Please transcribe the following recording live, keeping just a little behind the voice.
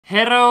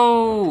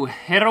Hello,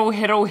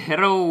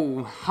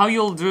 hello, how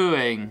y'all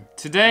doing?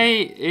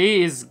 Today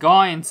is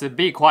going to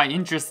be quite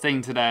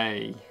interesting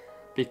today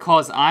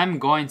because I'm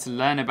going to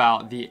learn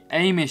about the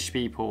AMISH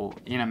people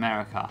in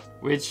America,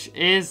 which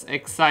is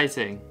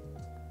exciting.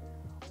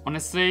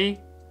 Honestly,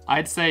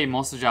 I'd say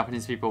most of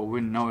Japanese people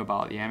wouldn't know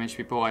about the AMISH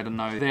people. I don't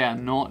know, they are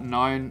not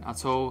known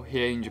at all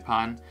here in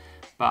Japan.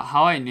 But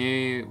how I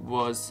knew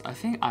was, I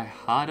think I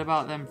heard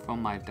about them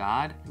from my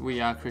dad.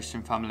 We are a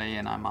Christian family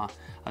and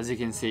as you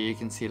can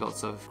see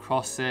lots of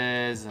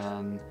crosses,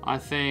 and I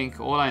think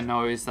all I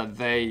know is that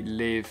they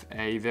live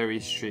a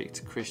very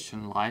strict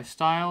Christian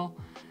lifestyle.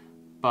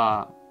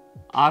 But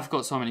I've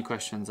got so many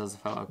questions as a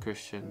fellow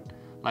Christian.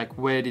 Like,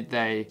 where did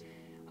they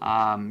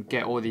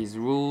get all these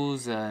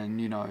rules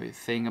and, you know,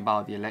 thing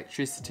about the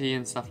electricity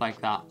and stuff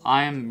like that?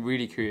 I am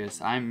really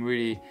curious.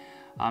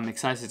 I'm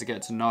excited to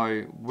get to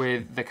know where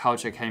the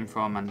culture came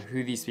from and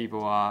who these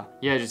people are.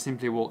 Yeah, just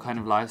simply what kind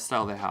of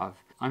lifestyle they have.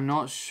 I'm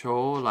not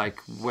sure like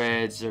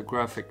where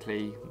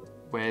geographically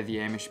where the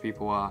Amish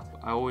people are.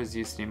 I always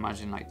used to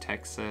imagine like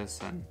Texas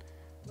and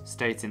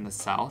states in the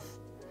south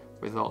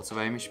with lots of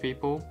Amish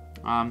people.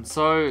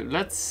 So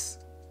let's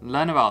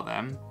learn about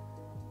them.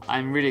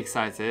 I'm really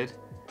excited.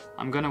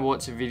 I'm gonna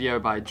watch a video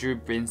by Drew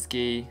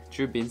Binsky.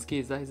 Drew Binsky,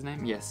 is that his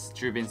name? Yes,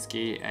 Drew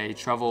Binsky, a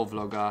travel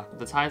vlogger.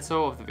 The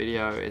title of the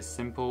video is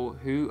simple: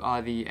 Who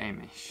are the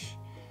Amish?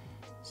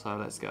 So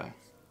let's go.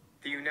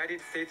 The United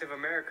States of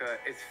America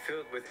is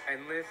filled with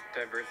endless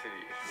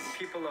diversity.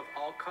 People of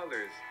all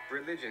colors,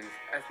 religions,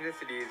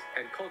 ethnicities,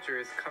 and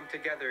cultures come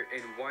together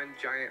in one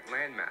giant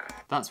landmass.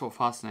 That's what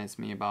fascinates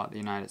me about the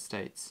United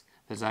States.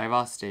 The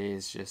diversity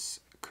is just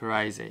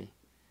crazy.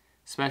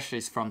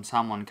 Especially from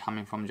someone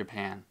coming from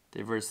Japan.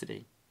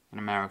 Diversity in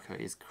America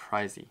is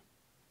crazy.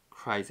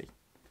 Crazy.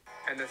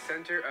 And the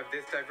center of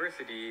this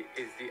diversity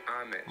is the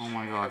Amish. Oh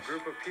my gosh. A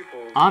group of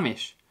people...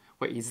 Amish?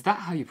 Wait, is that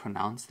how you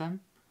pronounce them?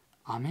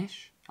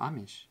 Amish?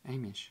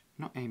 Amish.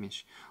 Not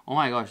Amish. Oh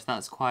my gosh,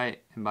 that's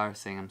quite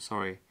embarrassing, I'm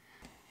sorry.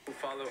 Who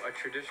follow a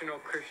traditional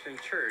Christian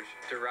church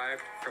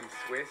derived from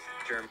Swiss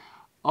Germany.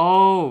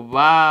 Oh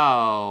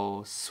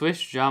wow,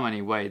 Swiss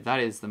Germany. Wait,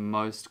 that is the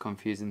most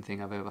confusing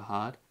thing I've ever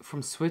heard.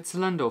 From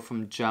Switzerland or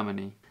from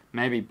Germany?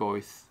 Maybe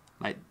both,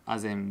 like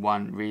as in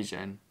one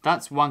region.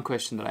 That's one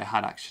question that I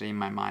had actually in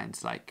my mind,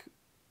 like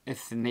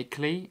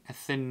ethnicity,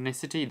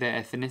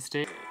 their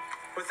ethnicity.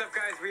 What's up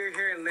guys, we are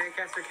here in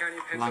Lancaster County,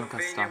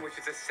 Pennsylvania, which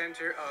is the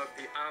center of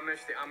the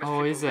Amish. The Amish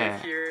people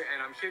live here,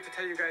 and I'm here to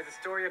tell you guys a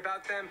story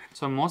about them.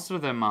 So most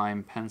of them are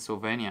in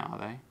Pennsylvania, are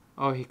they?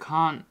 Oh, he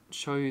can't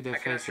show you their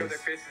faces. I can't show their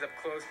faces up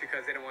close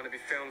because they don't want to be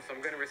filmed, so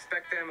I'm going to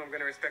respect them, I'm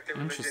going to respect their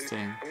religion.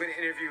 Interesting. I'm going to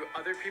interview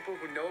other people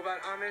who know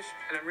about Amish,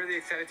 and I'm really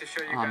excited to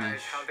show you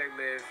guys how they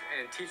live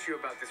and teach you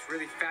about this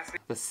really fascinating...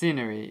 The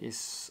scenery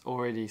is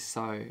already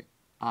so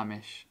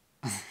Amish.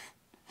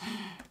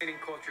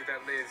 ...culture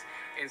that lives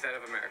inside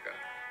of America.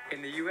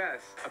 In the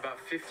US, about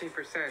 15%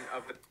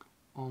 of the...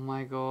 Oh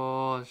my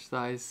gosh,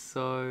 that is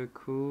so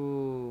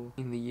cool.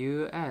 In the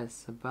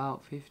US,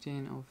 about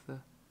 15 of the...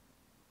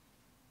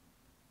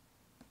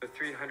 The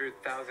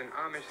 300,000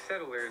 Amish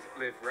settlers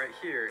live right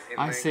here in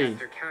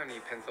Lancaster County,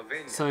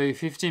 Pennsylvania. So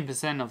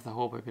 15% of the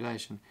whole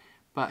population.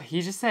 But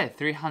he just said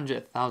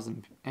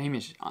 300,000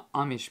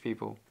 Amish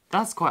people.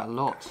 That's quite a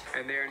lot.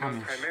 And they are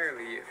known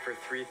primarily for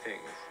three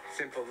things: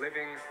 simple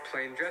living,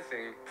 plain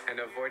dressing, and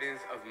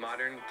avoidance of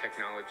modern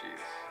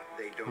technologies.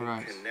 They don't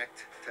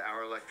connect to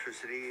our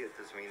electricity. It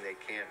doesn't mean they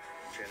can't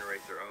generate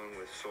their own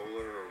with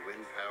solar or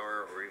wind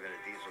power or even a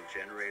diesel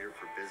generator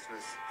for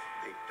business.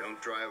 They don't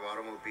drive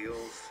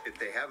automobiles. If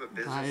they have a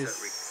business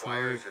that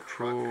requires a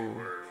truck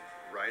or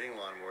riding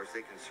lawnmowers,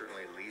 they can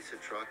certainly lease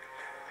a truck,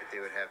 but they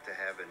would have to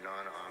have a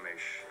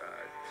non-Amish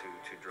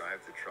to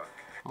drive the truck.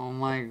 Oh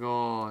my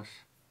gosh.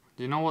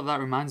 Do you know what that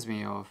reminds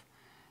me of?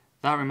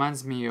 That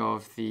reminds me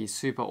of the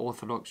super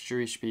Orthodox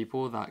Jewish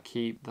people that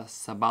keep the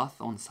Sabbath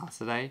on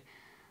Saturday.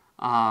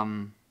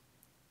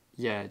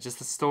 Yeah, just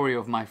the story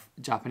of my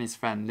Japanese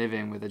friend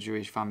living with a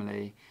Jewish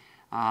family,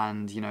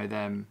 and you know,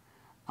 them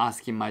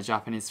asking my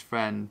Japanese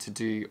friend to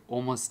do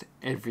almost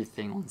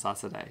everything on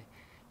Saturday.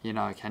 You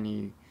know, can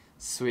you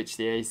switch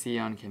the AC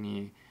on? Can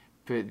you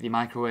put the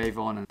microwave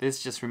on? And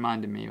this just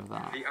reminded me of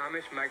that. The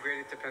Amish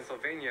migrated to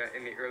Pennsylvania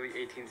in the early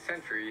 18th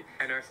century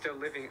and are still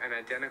living an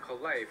identical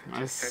life.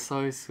 That's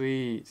so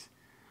sweet.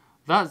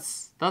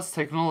 That's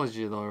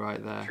technology though,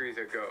 right there. Centuries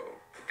ago.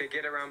 They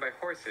get around by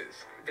horses.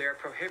 They are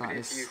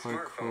prohibited to use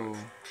smartphones,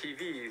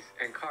 TVs,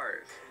 and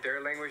cars.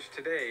 Their language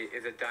today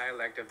is a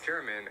dialect of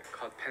German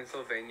called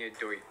Pennsylvania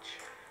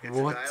Deutsch. It's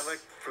a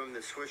dialect from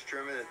the Swiss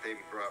German that they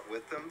brought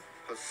with them,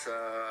 plus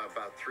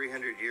about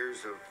 300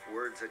 years of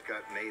words that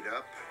got made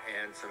up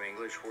and some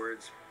English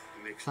words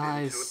mixed into it.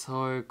 That is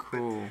so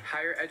cool. But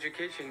higher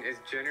education is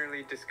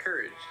generally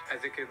discouraged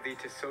as it could lead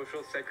to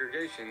social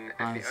segregation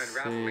and the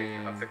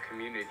unraveling of the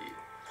community.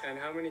 And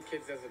how many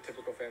kids does a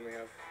typical family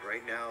have?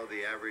 Right now,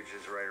 the average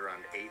is right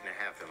around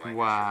 8.5 in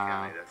Lancaster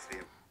County. That's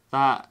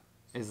that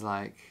is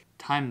like,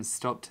 time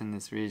stopped in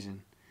this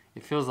region.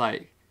 It feels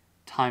like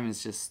time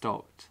has just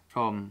stopped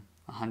from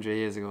 100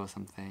 years ago or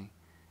something.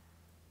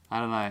 I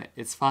don't know,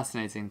 it's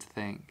fascinating to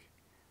think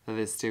that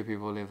there's still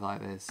people who live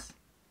like this.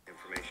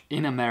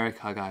 In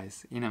America,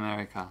 guys, in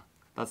America.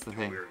 That's the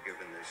thing. We were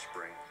given this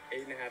spring.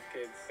 8.5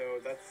 kids, so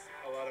that's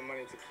a lot of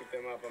money to keep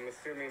them up. I'm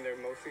assuming they're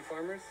mostly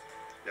farmers?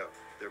 No,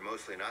 they're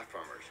mostly not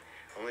farmers.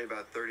 Only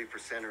about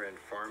 30% are in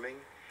farming.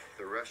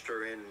 The rest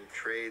are in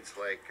trades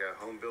like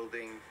home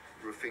building,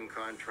 roofing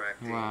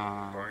contracting,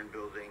 barn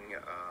building,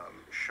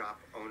 shop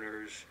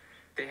owners.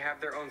 They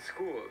have their own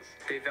schools.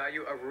 They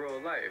value a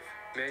rural life,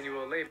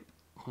 manual labor.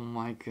 Oh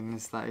my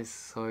goodness, that is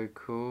so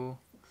cool.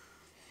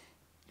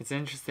 It's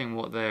interesting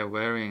what they're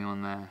wearing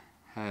on their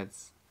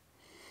heads.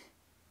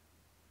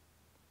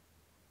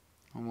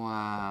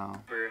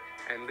 Wow.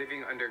 And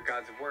living under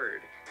God's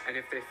word. And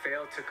if they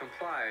fail to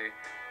comply,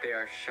 they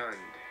are shunned.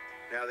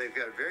 Now they've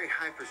got a very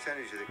high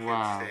percentage of the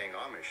kids staying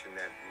Amish, in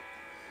that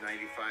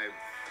 95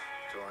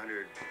 to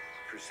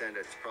 100%,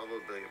 it's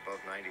probably above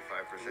 95%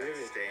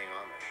 staying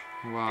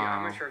Amish. Wow. The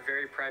Amish are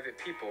very private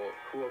people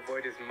who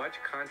avoid as much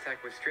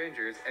contact with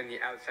strangers and the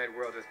outside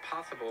world as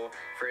possible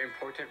for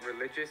important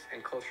religious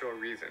and cultural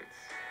reasons.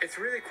 It's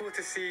really cool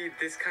to see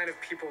this kind of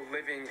people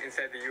living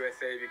inside the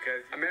USA,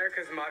 because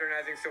America's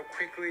modernizing so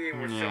quickly and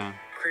we're so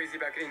crazy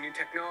about getting new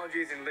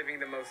technologies and living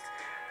the most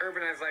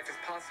urbanized life as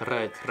possible.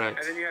 Right.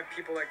 And then you have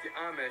people like the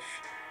Amish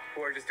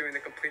who are just doing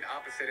the complete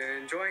opposite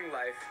and enjoying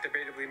life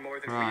debatably more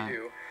than we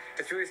do.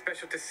 It's really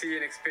special to see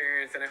and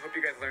experience, and I hope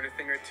you guys learned a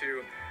thing or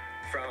two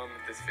from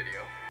this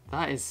video.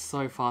 That is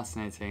so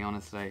fascinating,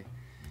 honestly.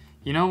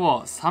 You know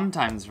what?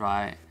 Sometimes,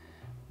 right,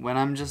 when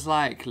I'm just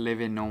like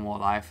living normal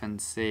life and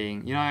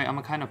seeing, you know, I'm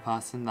a kind of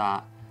person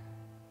that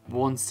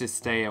wants to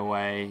stay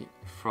away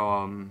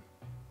from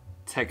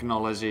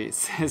technology.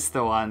 It's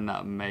the one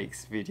that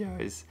makes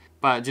videos.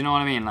 But do you know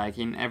what I mean? Like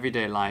in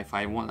everyday life,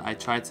 I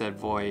try to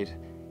avoid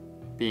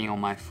being on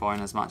my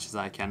phone as much as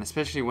I can,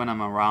 especially when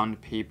I'm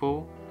around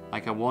people.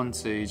 Like I want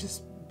to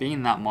just be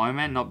in that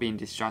moment, not being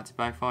distracted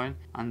by phone.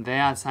 And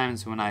there are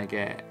times when I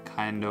get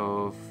kind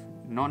of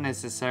not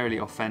necessarily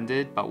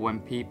offended, but when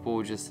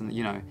people just,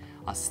 you know,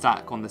 are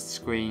stuck on the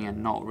screen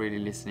and not really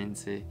listening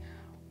to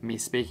me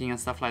speaking and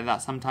stuff like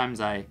that.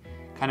 Sometimes I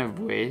kind of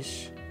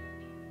wish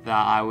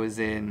that I was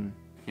in,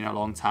 you know, a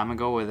long time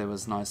ago where there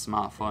was no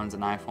smartphones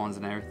and iPhones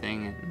and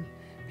everything, and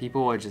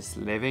people were just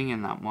living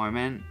in that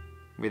moment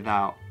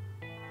without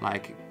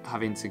like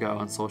having to go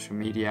on social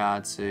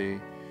media to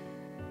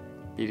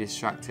be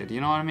distracted.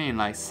 You know what I mean?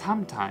 Like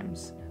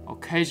sometimes,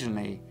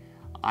 occasionally,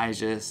 I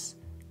just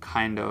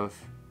kind of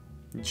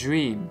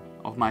dream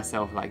of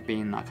myself like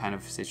being in that kind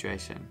of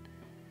situation.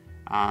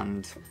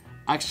 And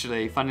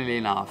actually, funnily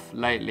enough,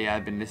 lately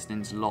I've been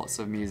listening to lots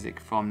of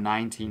music from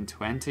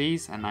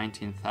 1920s and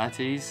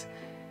 1930s,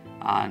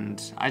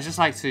 and I just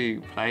like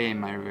to play in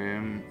my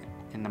room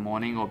in the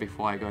morning or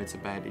before I go to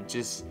bed. It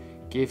just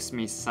gives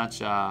me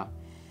such a,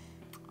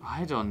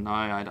 I don't know,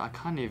 I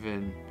can't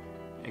even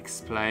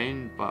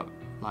explain, but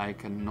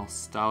like a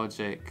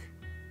nostalgic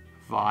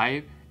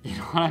vibe, you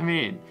know what I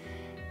mean?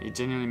 It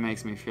genuinely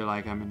makes me feel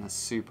like I'm in a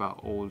super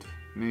old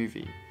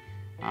movie,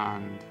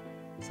 and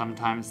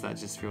sometimes that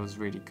just feels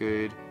really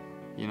good,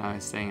 you know,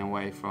 staying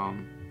away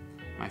from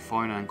my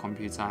phone and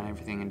computer and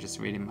everything and just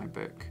reading my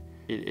book.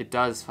 It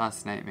does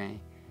fascinate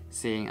me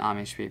seeing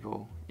Amish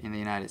people in the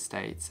United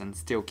States and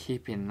still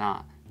keeping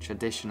that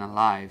tradition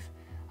alive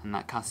and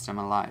that custom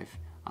alive,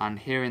 and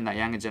hearing that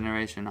younger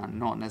generation are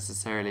not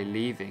necessarily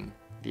leaving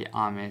the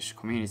Amish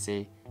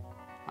community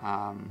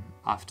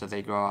after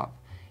they grow up.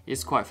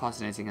 It's quite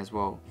fascinating as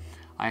well.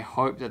 I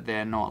hope that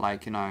they're not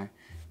like, you know,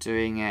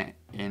 doing it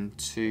in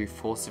too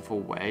forceful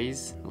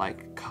ways,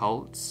 like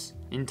cults.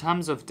 In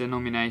terms of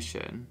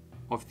denomination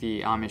of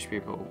the Amish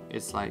people,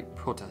 it's like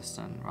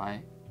Protestant,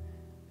 right?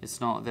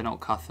 They're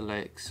not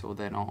Catholics or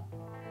they're not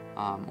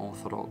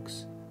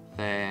Orthodox.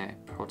 They're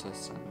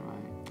Protestant,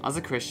 right? As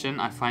a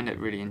Christian, I find it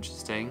really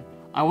interesting.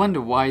 I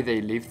wonder why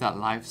they live that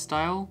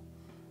lifestyle.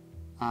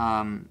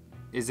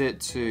 Is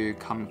it to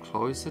come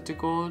closer to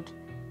God?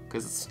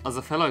 Because as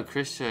a fellow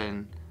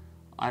Christian,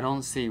 I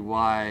don't see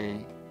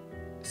why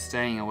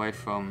staying away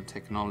from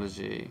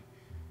technology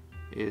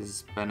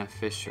is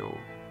beneficial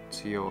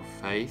to your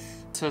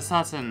faith. To a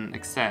certain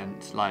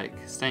extent, like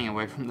staying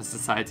away from the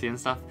society and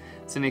stuff,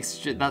 it's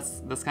an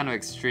that's kind of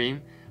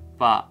extreme,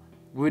 but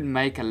would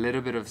make a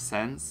little bit of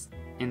sense.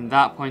 In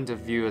that point of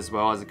view as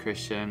well, as a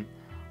Christian,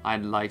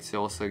 I'd like to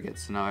also get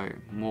to know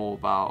more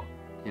about,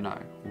 you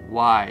know,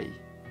 why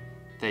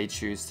they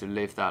choose to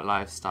live that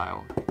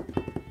lifestyle.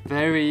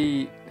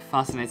 Very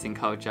fascinating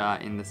culture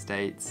in the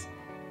States.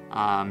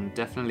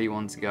 Definitely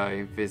want to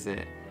go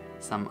visit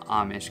some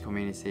Amish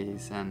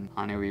communities, and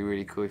I know it would be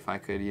really cool if I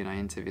could, you know,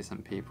 interview some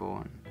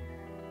people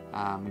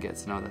and get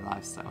to know their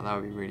lifestyle. That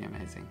would be really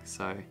amazing.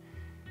 So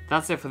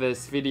that's it for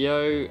this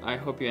video. I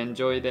hope you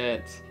enjoyed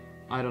it.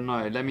 I don't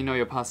know, let me know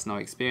your personal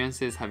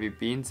experiences. Have you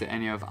been to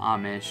any of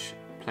Amish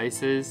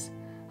places?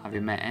 Have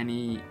you met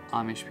any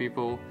Amish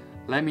people?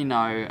 Let me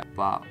know.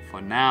 But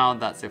for now,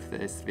 that's it for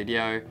this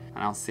video, and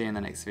I'll see you in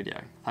the next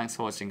video. Thanks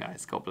for watching,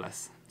 guys. God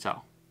bless.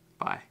 Ciao.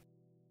 Bye.